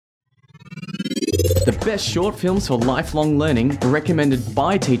The best short films for lifelong learning recommended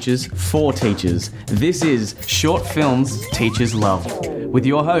by teachers for teachers. This is Short Films Teachers Love with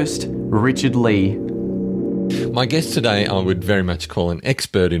your host, Richard Lee. My guest today I would very much call an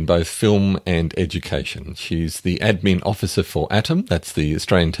expert in both film and education. She's the admin officer for ATOM, that's the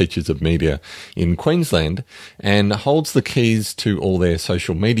Australian Teachers of Media in Queensland, and holds the keys to all their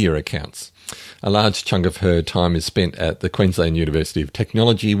social media accounts. A large chunk of her time is spent at the Queensland University of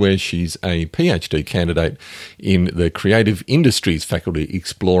Technology, where she's a PhD candidate in the Creative Industries faculty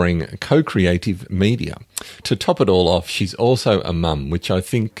exploring co-creative media. To top it all off, she's also a mum, which I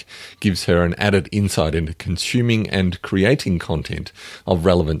think gives her an added insight into consuming and creating content of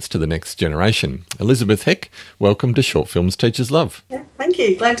relevance to the next generation. Elizabeth Heck, welcome to Short Films Teachers Love. Yeah, thank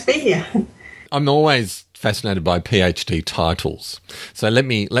you. Glad to be here. I'm always fascinated by PhD titles. So let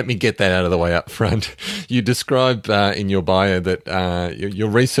me get that out of the way up front. You describe in your bio that your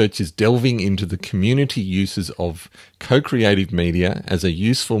research is delving into the community uses of co-creative media as a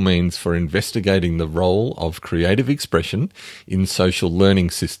useful means for investigating the role of creative expression in social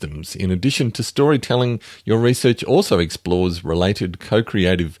learning systems. In addition to storytelling, your research also explores related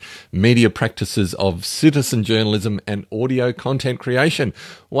co-creative media practices of citizen journalism and audio content creation.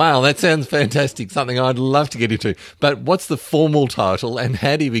 Wow, that sounds fantastic, something I'd love to get into. But what's the formal title, and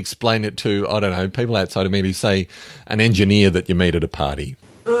how do you explain it to, I don't know, people outside of media, say an engineer that you meet at a party?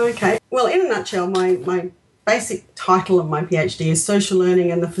 Okay. Well, in a nutshell, my basic title of my PhD is Social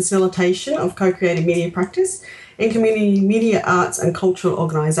Learning and the Facilitation of Co-Creative Media Practice in Community Media Arts and Cultural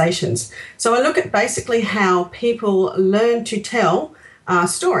Organisations. So I look at basically how people learn to tell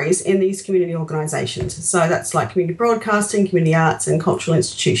stories in these community organisations. So that's like community broadcasting, community arts and cultural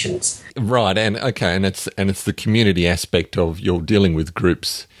institutions. Right, and it's the community aspect of you're dealing with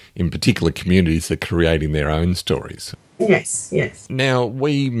groups in particular communities that are creating their own stories. Yes. Now,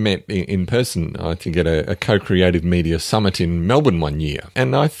 we met in person, I think, at a co-creative media summit in Melbourne one year.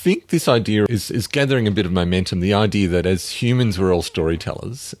 And I think this idea is gathering a bit of momentum, the idea that as humans we're all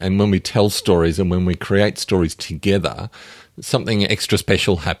storytellers, and when we tell stories and when we create stories together, something extra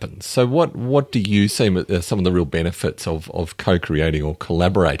special happens. So what do you see are some of the real benefits of co-creating or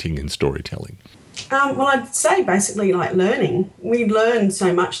collaborating in storytelling? Well, I'd say basically like learning. We learn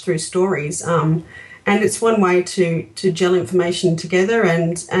so much through stories. And it's one way to gel information together,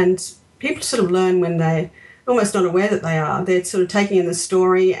 and people sort of learn when they're almost not aware that they are. They're sort of taking in the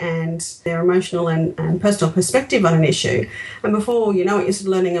story and their emotional and personal perspective on an issue. And before you know it, you're sort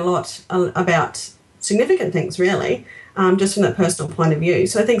of learning a lot about significant things, really, just from that personal point of view.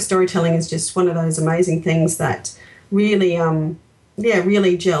 So I think storytelling is just one of those amazing things that really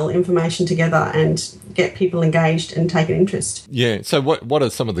gel information together and get people engaged and take an interest. Yeah. So what are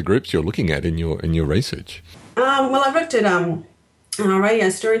some of the groups you're looking at in your research? Well, I've looked at radio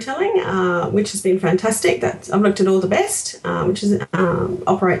storytelling, which has been fantastic. I've looked at All the Best, which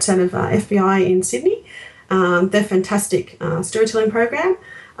operates out of FBI in Sydney. They're fantastic storytelling program.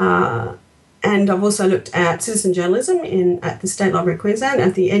 And I've also looked at citizen journalism at the State Library of Queensland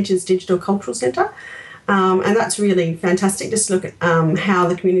at the Edges Digital Cultural Centre. And that's really fantastic, just to look at how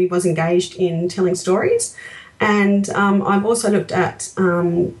the community was engaged in telling stories. And I've also looked at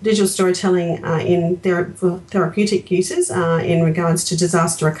digital storytelling in therapeutic uses in regards to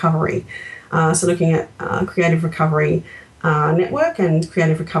disaster recovery. So looking at creative recovery network and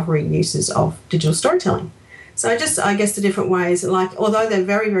creative recovery uses of digital storytelling. So just, I guess, the different ways, like although they're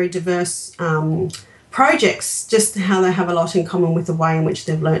very, very diverse projects, just how they have a lot in common with the way in which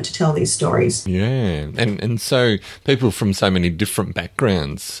they've learnt to tell these stories. Yeah, and so people from so many different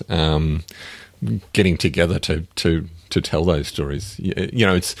backgrounds getting together to tell those stories. You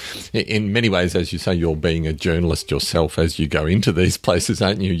know, it's in many ways, as you say, you're being a journalist yourself as you go into these places,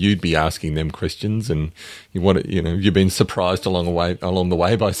 aren't you? You'd be asking them questions, and you've been surprised along the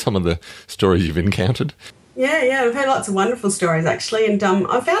way by some of the stories you've encountered. Yeah, I've heard lots of wonderful stories, actually, and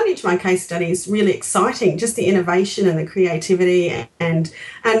I found each of my case studies really exciting, just the innovation and the creativity and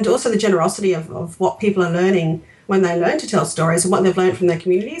also the generosity of what people are learning when they learn to tell stories and what they've learned from their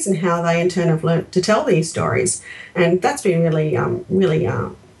communities and how they in turn have learnt to tell these stories. And that's been really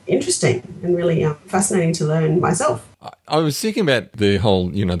interesting and really fascinating to learn myself. I was thinking about the whole,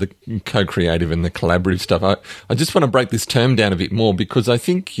 the co-creative and the collaborative stuff. I just want to break this term down a bit more because I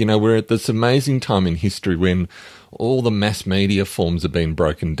think, we're at this amazing time in history when all the mass media forms have been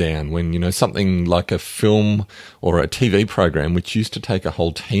broken down, when, something like a film or a TV program, which used to take a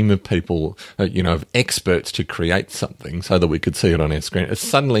whole team of people, of experts to create something so that we could see it on our screen, it's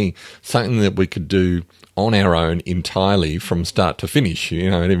suddenly something that we could do on our own entirely from start to finish,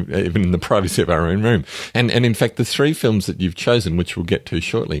 even in the privacy of our own room. And in fact, the three films that you've chosen, which we'll get to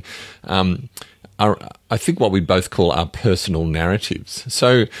shortly, are, I think, what we both call our personal narratives.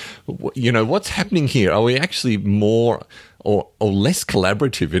 So, what's happening here? Are we actually more or less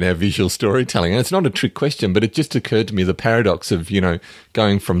collaborative in our visual storytelling? And it's not a trick question, but it just occurred to me the paradox of,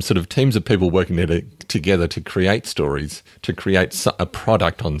 going from sort of teams of people working together to create stories, to create a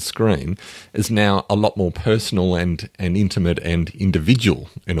product on screen, is now a lot more personal and intimate and individual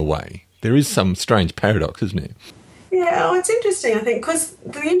in a way. There is some strange paradox, isn't it? Yeah, it's interesting, I think, because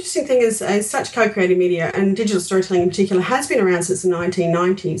the interesting thing is such co-creative media and digital storytelling in particular has been around since the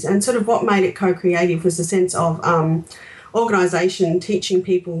 1990s, and sort of what made it co-creative was the sense of organisation teaching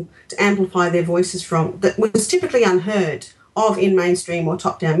people to amplify their voices that was typically unheard of in mainstream or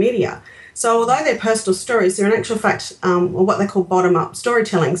top-down media. So although they're personal stories, they're in actual fact or what they call bottom-up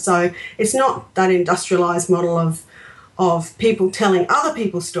storytelling. So it's not that industrialised model of people telling other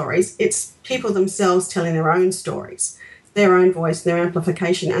people's stories. It's people themselves telling their own stories, their own voice, their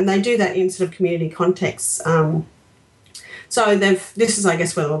amplification, and they do that in sort of community contexts. So this is, I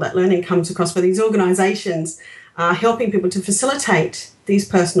guess, where all that learning comes across, where these organisations are helping people to facilitate these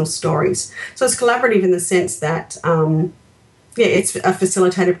personal stories. So it's collaborative in the sense that, it's a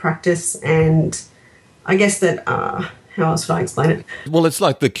facilitated practice, and I guess that... how else would I explain it? Well, it's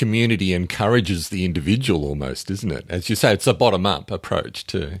like the community encourages the individual almost, isn't it? As you say, it's a bottom-up approach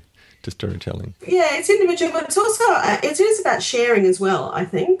to storytelling. Yeah, it's individual, but it's also it is about sharing as well, I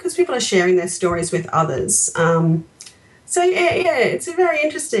think, because people are sharing their stories with others. So, it's a very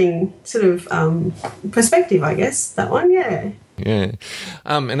interesting sort of perspective, I guess, that one, yeah. Yeah.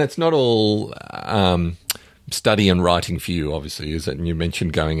 And it's not all... study and writing for you, obviously, is it? And you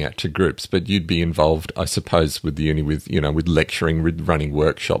mentioned going out to groups, but you'd be involved, I suppose, with the uni, with lecturing, with running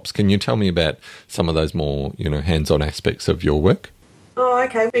workshops. Can you tell me about some of those more, hands-on aspects of your work? Oh,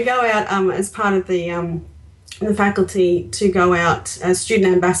 okay. We go out as part of the faculty to go out as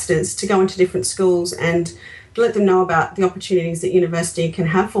student ambassadors to go into different schools and to let them know about the opportunities that university can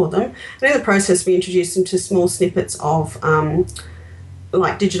have for them. And in the process, we introduce them to small snippets of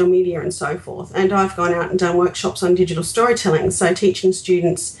like digital media and so forth. And I've gone out and done workshops on digital storytelling, so teaching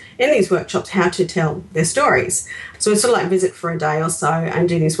students in these workshops how to tell their stories. So it's sort of like visit for a day or so and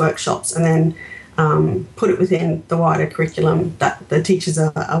do these workshops and then put it within the wider curriculum that the teachers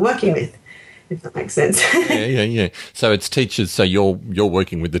are working with, if that makes sense. Yeah. So it's teachers, so you're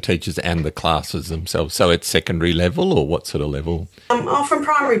working with the teachers and the classes themselves. So it's secondary level, or what sort of level? From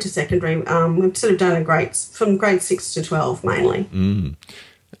primary to secondary. We've sort of done from grade 6 to 12 mainly. Mm.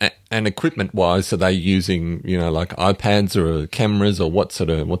 And equipment-wise, are they using, like iPads or cameras, or what sort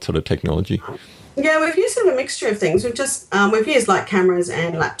of technology? Yeah, we've used sort of a mixture of things. We've used like cameras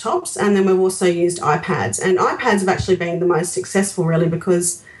and laptops, and then we've also used iPads. And iPads have actually been the most successful, really,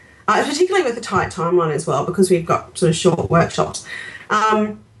 because particularly with a tight timeline as well, because we've got sort of short workshops.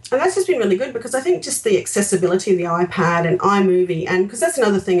 And that's just been really good, because I think just the accessibility of the iPad and iMovie, and because that's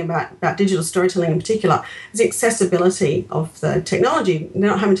another thing about digital storytelling in particular, is the accessibility of the technology. They're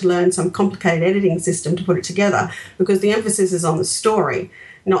not having to learn some complicated editing system to put it together, because the emphasis is on the story,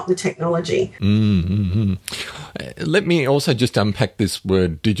 not the technology. Mm-hmm. Let me also just unpack this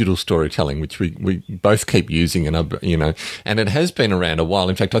word digital storytelling, which we both keep using, and and it has been around a while.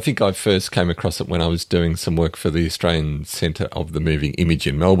 In fact, I think I first came across it when I was doing some work for the Australian Centre of the Moving Image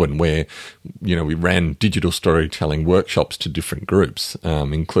in Melbourne, where we ran digital storytelling workshops to different groups,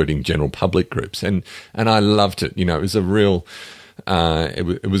 including general public groups, and I loved it. It was a real...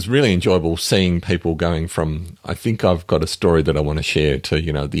 It was really enjoyable seeing people going from, I think I've got a story that I want to share, to,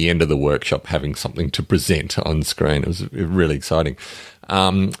 at the end of the workshop having something to present on screen. It was really exciting.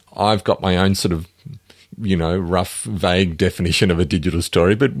 I've got my own sort of, rough, vague definition of a digital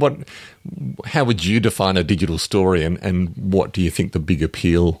story, but how would you define a digital story, and what do you think the big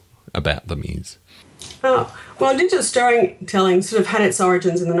appeal about them is? Well, digital storytelling sort of had its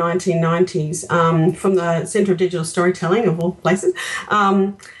origins in the 1990s from the Centre of Digital Storytelling, of all places,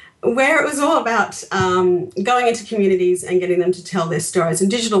 where it was all about going into communities and getting them to tell their stories.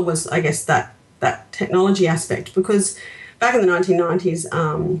 And digital was, I guess, that technology aspect, because back in the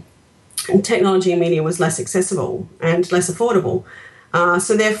 1990s, technology and media was less accessible and less affordable.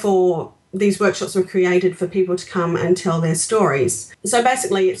 So therefore, these workshops were created for people to come and tell their stories. So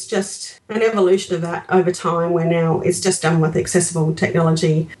basically, it's just an evolution of that over time, where now it's just done with accessible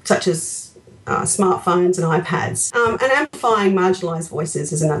technology such as smartphones and iPads. And amplifying marginalised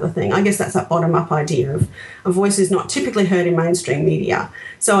voices is another thing. I guess that's that bottom-up idea of voices not typically heard in mainstream media.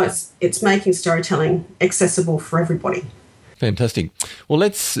 So it's making storytelling accessible for everybody. Fantastic. Well,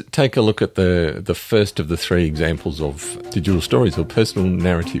 let's take a look at the first of the three examples of digital stories, or personal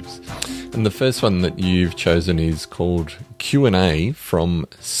narratives. And the first one that you've chosen is called Q&A from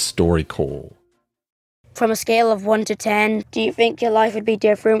StoryCall. From a scale of 1 to 10, do you think your life would be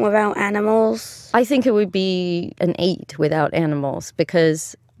different without animals? I think it would be an 8 without animals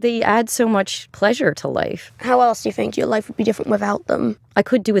because they add so much pleasure to life. How else do you think your life would be different without them? I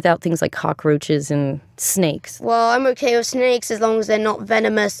could do without things like cockroaches and snakes. Well, I'm okay with snakes as long as they're not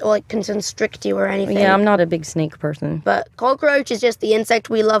venomous or like can constrict you or anything. Yeah, I'm not a big snake person. But cockroach is just the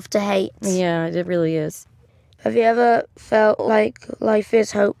insect we love to hate. Yeah, it really is. Have you ever felt like life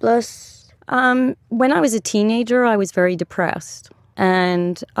is hopeless? When I was a teenager, I was very depressed.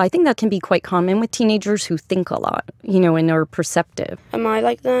 And I think that can be quite common with teenagers who think a lot, and are perceptive. Am I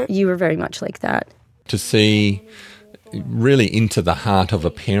like that? You were very much like that. To see really into the heart of a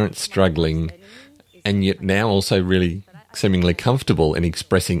parent struggling and yet now also really seemingly comfortable in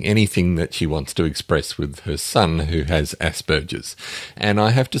expressing anything that she wants to express with her son who has Asperger's. And I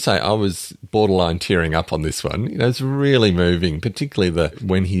have to say, I was borderline tearing up on this one. It's really moving, particularly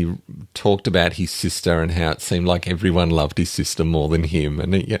when he talked about his sister and how it seemed like everyone loved his sister more than him.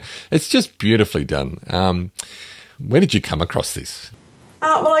 And it's just beautifully done. Where did you come across this?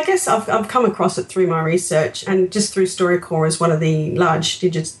 Well, I guess I've come across it through my research and just through StoryCorps as one of the large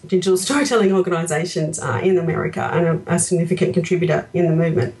digital storytelling organisations in America and a significant contributor in the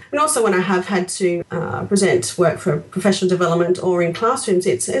movement. And also when I have had to present work for professional development or in classrooms,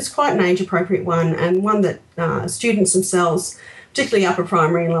 it's quite an age-appropriate one and one that students themselves, particularly upper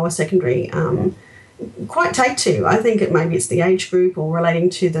primary and lower secondary, quite take to. I think maybe it's the age group or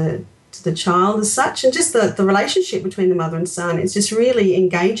relating to the child as such, and just the relationship between the mother and son is just really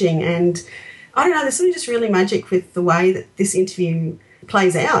engaging. And I don't know, there's something just really magic with the way that this interview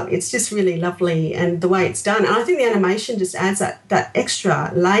plays out. It's just really lovely and the way it's done. And I think the animation just adds that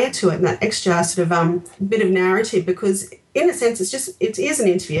extra layer to it and that extra sort of bit of narrative, because in a sense it is an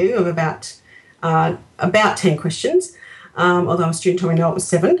interview of about 10 questions. Although a student told me no, it was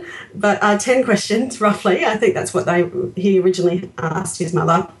 7, but 10 questions roughly. I think that's what he originally asked his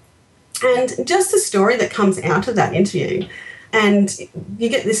mother. And just the story that comes out of that interview, and you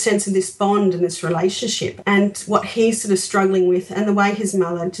get this sense of this bond and this relationship and what he's sort of struggling with, and the way his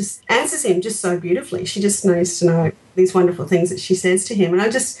mother just answers him just so beautifully. She just knows to know these wonderful things that she says to him. And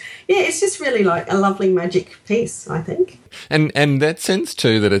it's just really like a lovely magic piece, I think. And that sense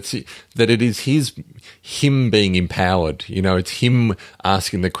too that it is him being empowered. It's him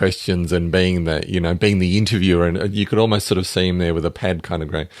asking the questions and being the interviewer, and you could almost sort of see him there with a pad kind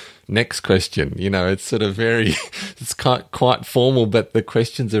of going, next question. It's sort of it's quite formal, but the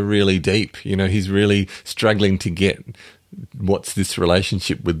questions are really deep. He's really struggling to get what's this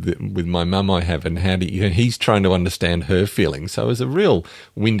relationship with my mum I have, and how do he's trying to understand her feelings. So it's a real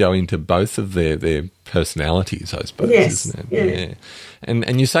window into both of their personalities, I suppose, yes, isn't it? Yeah.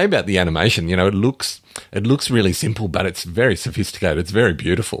 And you say about the animation, it looks really simple, but it's very sophisticated. It's very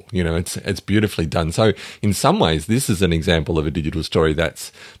beautiful. It's beautifully done. So in some ways, this is an example of a digital story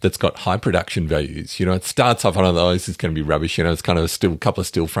that's got high production values. It starts off on this is going to be rubbish. It's kind of a couple of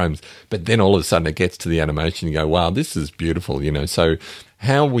still frames, but then all of a sudden it gets to the animation. You go, wow, this is beautiful. So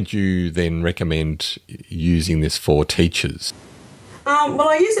how would you then recommend using this for teachers? Well,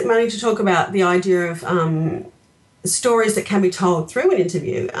 I use it mainly to talk about the idea of stories that can be told through an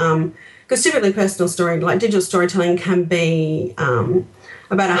interview. Because typically personal story, like digital storytelling, can be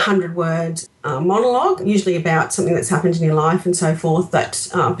about 100-word monologue, usually about something that's happened in your life and so forth, that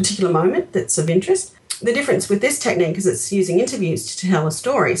particular moment that's of interest. The difference with this technique is it's using interviews to tell a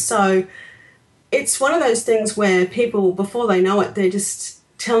story. So it's one of those things where people, before they know it, they're just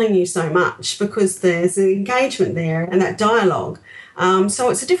telling you so much because there's an engagement there and that dialogue. So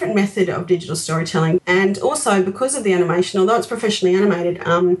it's a different method of digital storytelling. And also because of the animation, although it's professionally animated,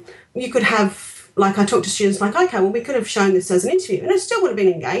 you could have, like I talk to students like, okay, well, we could have shown this as an interview and it still would have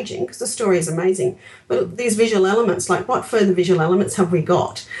been engaging because the story is amazing. But these visual elements, like what further visual elements have we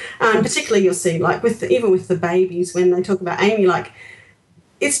got? Particularly you'll see, like even with the babies, when they talk about Amy, like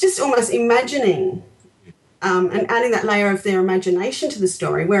it's just almost imagining and adding that layer of their imagination to the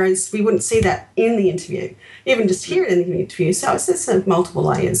story, whereas we wouldn't see that in the interview, even just hear it in the interview. So it's just multiple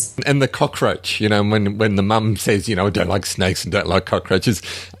layers. And the cockroach, when the mum says, I don't like snakes and don't like cockroaches,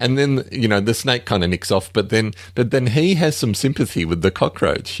 and then, the snake kind of nicks off, but then he has some sympathy with the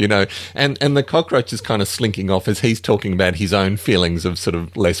cockroach, and the cockroach is kind of slinking off as he's talking about his own feelings of sort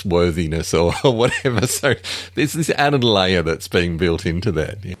of less worthiness or whatever. So there's this added layer that's being built into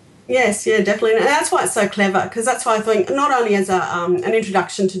that. Yeah. Yes, yeah, definitely. And that's why it's so clever, because that's why I think not only as an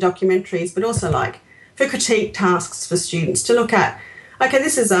introduction to documentaries, but also like for critique tasks for students to look at, okay,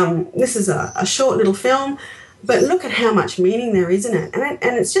 this is a short little film. But look at how much meaning there is in it.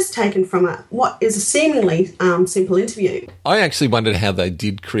 And it's just taken from what is a seemingly simple interview. I actually wondered how they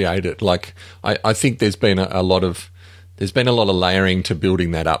did create it. Like, I think there's been a lot of layering to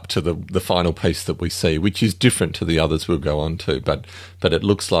building that up to the final piece that we see, which is different to the others we'll go on to. But it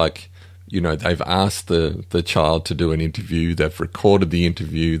looks like, they've asked the child to do an interview. They've recorded the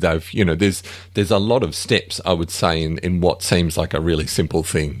interview. There's a lot of steps, I would say, in what seems like a really simple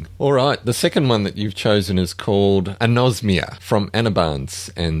thing. All right. The second one that you've chosen is called Anosmia from Anna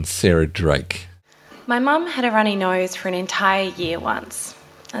Barnes and Sarah Drake. My mum had a runny nose for an entire year once.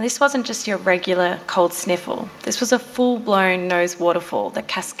 And this wasn't just your regular cold sniffle. This was a full-blown nose waterfall that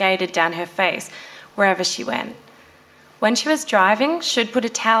cascaded down her face wherever she went. When she was driving, she'd put a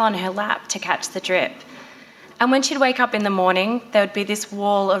towel on her lap to catch the drip. And when she'd wake up in the morning, there would be this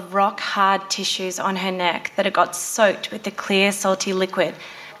wall of rock-hard tissues on her neck that had got soaked with the clear, salty liquid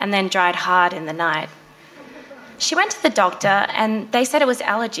and then dried hard in the night. She went to the doctor and they said it was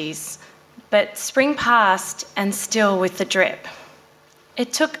allergies, but spring passed and still with the drip.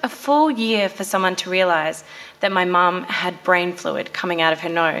 It took a full year for someone to realise that my mum had brain fluid coming out of her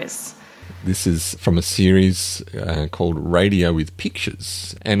nose. This is from a series called Radio with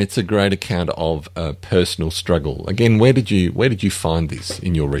Pictures, and it's a great account of a personal struggle. Again, where did you find this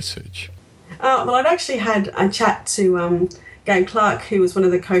in your research? Well, I'd actually had a chat to Gabe Clark, who was one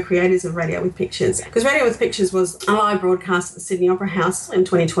of the co-creators of Radio with Pictures, because Radio with Pictures was a live broadcast at the Sydney Opera House in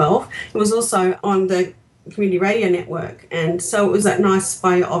 2012. It was also on the community radio network, and so it was that nice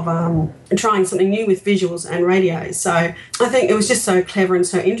way of trying something new with visuals and radio. So I think it was just so clever and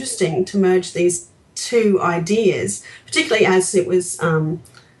so interesting to merge these two ideas, particularly as it was on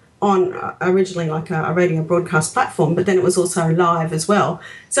originally like a radio broadcast platform, but then it was also live as well.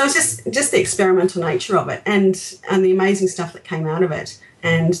 So it's just the experimental nature of it and the amazing stuff that came out of it,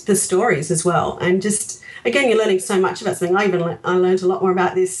 and the stories as well, and just again, you're learning so much about something. I learned a lot more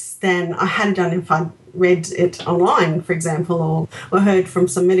about this than I had done if I'd read it online, for example, or heard from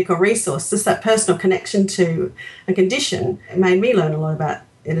some medical resource. Just that personal connection to a condition, it made me learn a lot about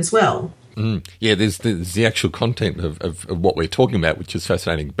it as well. Yeah, there's the actual content of what we're talking about, which is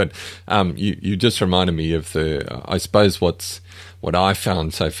fascinating. But you just reminded me of I suppose what I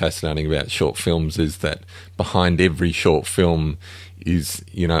found so fascinating about short films is that behind every short film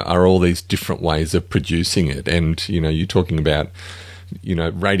are all these different ways of producing it. And, you're talking about,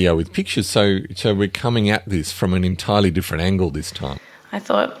 Radio with Pictures. So we're coming at this from an entirely different angle this time. I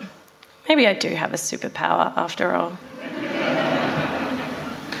thought, maybe I do have a superpower after all.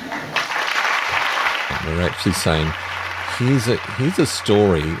 We're actually saying, here's a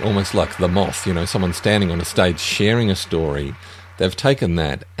story, almost like The Moth, someone standing on a stage sharing a story. They've taken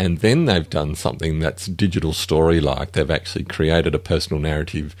that and then they've done something that's digital story-like. They've actually created a personal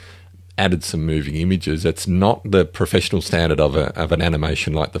narrative, added some moving images. It's not the professional standard of an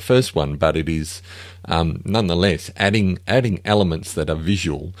animation like the first one, but it is nonetheless adding elements that are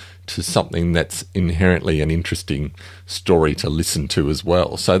visual to something that's inherently an interesting story to listen to as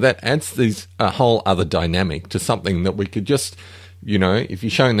well. So that adds a whole other dynamic to something that we could just... if you're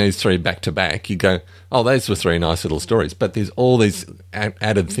showing these three back to back, you go, oh, those were three nice little stories. But there's all these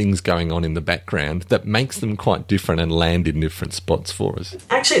added things going on in the background that makes them quite different and land in different spots for us.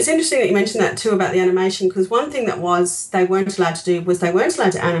 Actually, it's interesting that you mentioned that too about the animation, because one thing that they weren't allowed to do was they weren't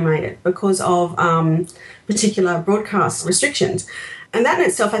allowed to animate it because of particular broadcast restrictions. And that in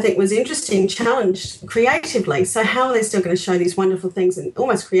itself, I think, was an interesting challenge creatively. So how are they still going to show these wonderful things and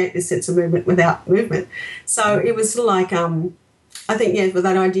almost create this sense of movement without movement? So it was sort of like... I think, with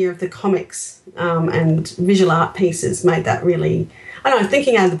that idea of the comics and visual art pieces made that really,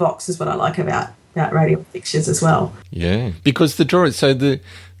 thinking out of the box is what I like about Radio Pictures as well. Yeah, because the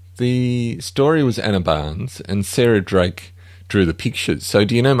story was Anna Barnes and Sarah Drake drew the pictures. So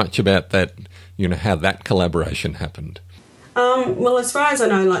do you know much about that, how that collaboration happened? Well, as far as I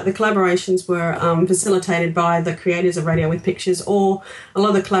know, like the collaborations were facilitated by the creators of Radio with Pictures, or a lot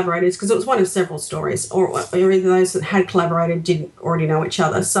of the collaborators, because it was one of several stories, or either those that had collaborated didn't already know each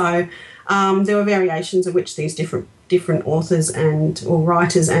other. So there were variations of which these different authors or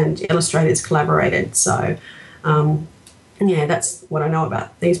writers and illustrators collaborated. So that's what I know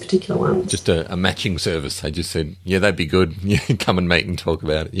about these particular ones. Just a matching service. They just said, yeah, that'd be good. Yeah, come and meet and talk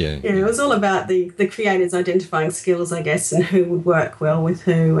about it. Yeah. Yeah, it was all about the creators identifying skills, I guess, and who would work well with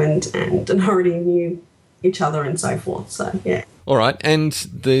who and already knew each other and so forth. So, yeah. All right. And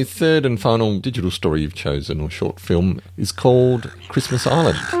the third and final digital story you've chosen, or short film, is called Christmas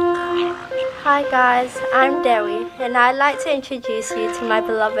Island. Hi guys, I'm Dewi, and I'd like to introduce you to my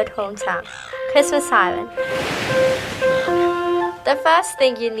beloved hometown, Christmas Island. The first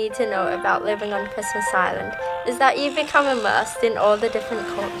thing you need to know about living on Christmas Island is that you become immersed in all the different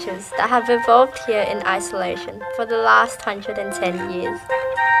cultures that have evolved here in isolation for the last 110 years.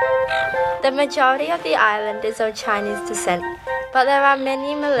 The majority of the island is of Chinese descent, but there are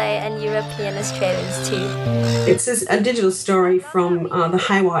many Malay and European Australians too. It's a digital story from the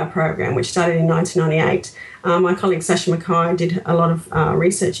Haywire program, which started in 1998. My colleague Sasha Mackay did a lot of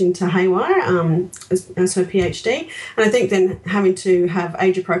research into Haywire as her PhD, and I think then having to have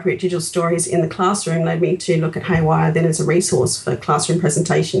age-appropriate digital stories in the classroom led me to look at Haywire then as a resource for classroom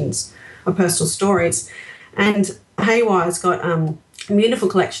presentations of personal stories. And Haywire's got a beautiful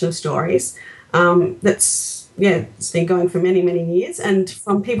collection of stories it's been going for many, many years, and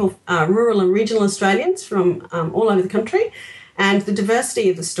from people, rural and regional Australians from all over the country. And the diversity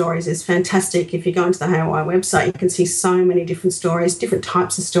of the stories is fantastic. If you go into the Haywire website, you can see so many different stories, different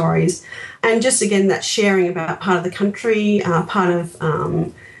types of stories. And just, again, that sharing about part of the country, part of,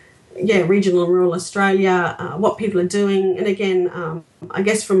 regional and rural Australia, what people are doing. And, again, I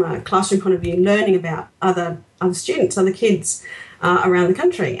guess from a classroom point of view, learning about other students, other kids around the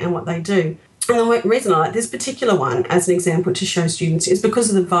country and what they do. And the reason I like this particular one as an example to show students is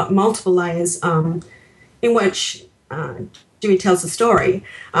because of the multiple layers in which Dewey tells the story.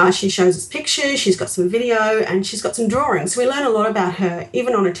 She shows us pictures, she's got some video, and she's got some drawings. So we learn a lot about her,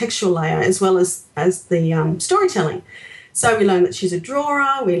 even on a textual layer, as well as the storytelling. So we learn that she's a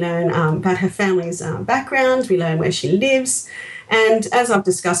drawer, we learn about her family's background, we learn where she lives. And as I've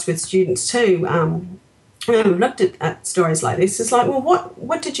discussed with students too, when we've looked at stories like this, it's like, well,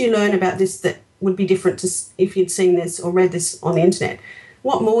 what did you learn about this that would be different to if you'd seen this or read this on the internet?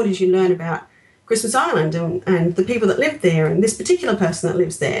 What more did you learn about Christmas Island and the people that live there and this particular person that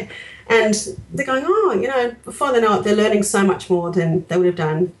lives there? And they're going, before they know it, they're learning so much more than they would have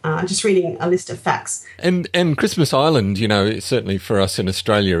done just reading a list of facts. And Christmas Island, certainly for us in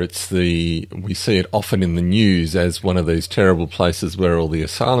Australia, we see it often in the news as one of these terrible places where all the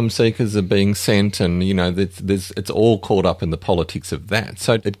asylum seekers are being sent, and it's all caught up in the politics of that.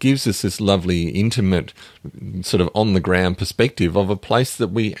 So it gives us this lovely, intimate, sort of on the ground perspective of a place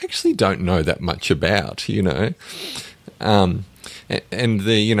that we actually don't know that much about. And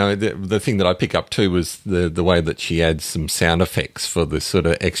the thing that I pick up too was the way that she adds some sound effects for this sort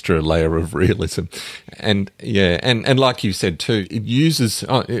of extra layer of realism, and like you said too, it uses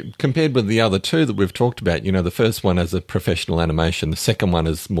compared with the other two that we've talked about. The first one as a professional animation, the second one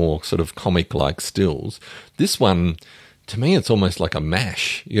is more sort of comic-like stills. This one, to me, it's almost like a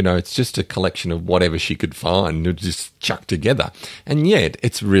mash. It's just a collection of whatever she could find and just chucked together. And yet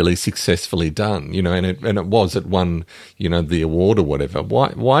it's really successfully done, and it was it won, the award or whatever.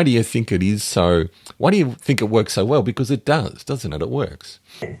 Why do you think it is so, why do you think it works so well? Because it does, doesn't it? It works.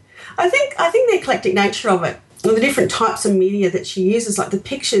 I think the eclectic nature of it, or the different types of media that she uses, like the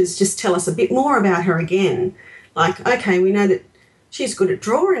pictures just tell us a bit more about her again. Like, okay, we know that she's good at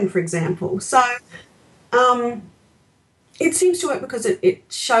drawing, for example. So, it seems to work because it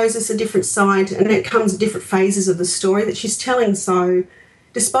shows us a different side, and it comes at different phases of the story that she's telling. So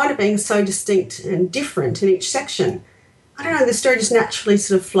despite it being so distinct and different in each section, I don't know, the story just naturally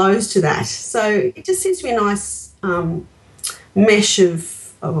sort of flows to that. So it just seems to be a nice mesh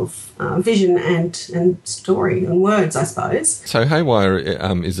of vision and story and words, I suppose. So Haywire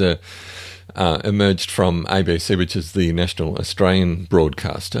is emerged from ABC, which is the national Australian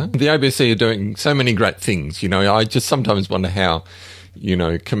broadcaster. The ABC are doing so many great things. I just sometimes wonder how,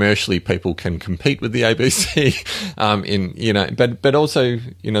 commercially people can compete with the ABC. But also,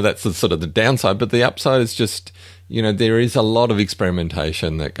 that's the sort of the downside. But the upside is just, there is a lot of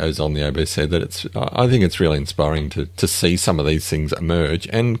experimentation that goes on the ABC that I think it's really inspiring to see some of these things emerge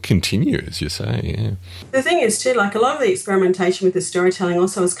and continue, as you say. Yeah. The thing is too, like a lot of the experimentation with the storytelling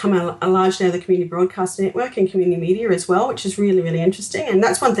also has come out largely out of the community broadcast network and community media as well, which is really, really interesting. And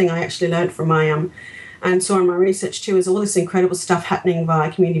that's one thing I actually learned from my and saw in my research too, is all this incredible stuff happening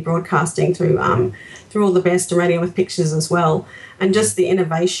via community broadcasting through all the best and radio with pictures as well, and just the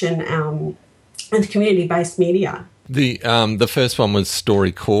innovation and community-based media. The first one was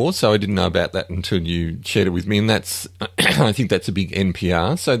StoryCorps, so I didn't know about that until you shared it with me, and that's I think that's a big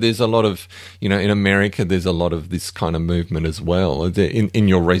NPR. So there's a lot of, in America, there's a lot of this kind of movement as well. In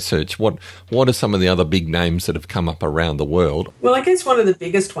your research, what are some of the other big names that have come up around the world? Well, I guess one of the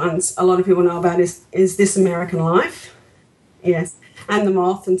biggest ones a lot of people know about is This American Life, yes, and The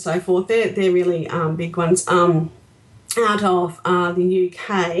Moth and so forth. They're really big ones. Out of the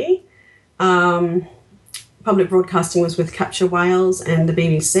UK, public broadcasting was with Capture Wales and the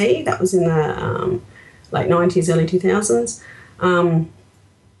BBC. That was in the late 90s, early 2000s.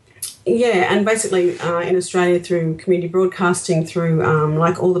 Yeah, and basically in Australia through community broadcasting, through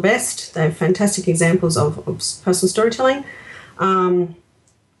like All the Best, they have fantastic examples of personal storytelling.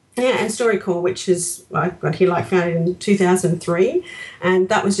 Yeah, and StoryCorps, which is I got here like founded in 2003, and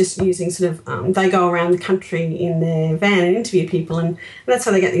that was just using sort of they go around the country in their van and interview people, and that's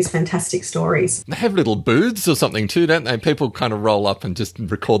how they get these fantastic stories. They have little booths or something too, don't they? People kind of roll up and just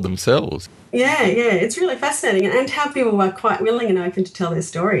record themselves. Yeah, it's really fascinating, and how people are quite willing and open to tell their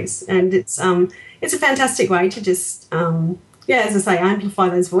stories, and it's a fantastic way to just as I say, amplify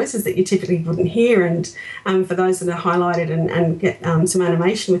those voices that you typically wouldn't hear, and for those that are highlighted and get some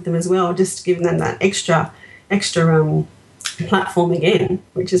animation with them as well, just giving them that extra platform again,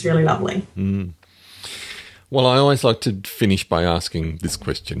 which is really lovely. Well, I always like to finish by asking this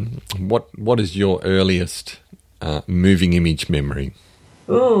question. What is your earliest moving image memory?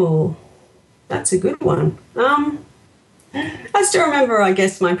 Oh, that's a good one. I still remember, I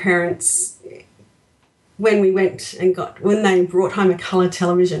guess, my parents when they brought home a colour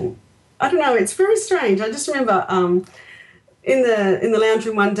television. I don't know, it's very strange. I just remember in the lounge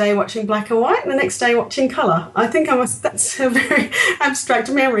room one day watching black and white, and the next day watching colour. I think that's a very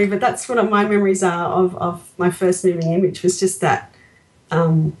abstract memory, but that's what my memories are of my first moving image, was just that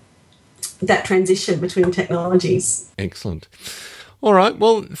that transition between technologies. Excellent. All right.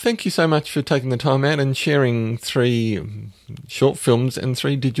 Well, thank you so much for taking the time out and sharing 3 short films and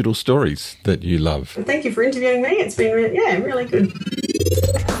 3 digital stories that you love. Thank you for interviewing me. It's been really good.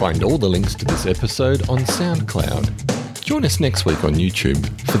 Find all the links to this episode on SoundCloud. Join us next week on YouTube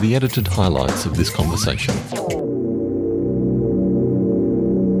for the edited highlights of this conversation.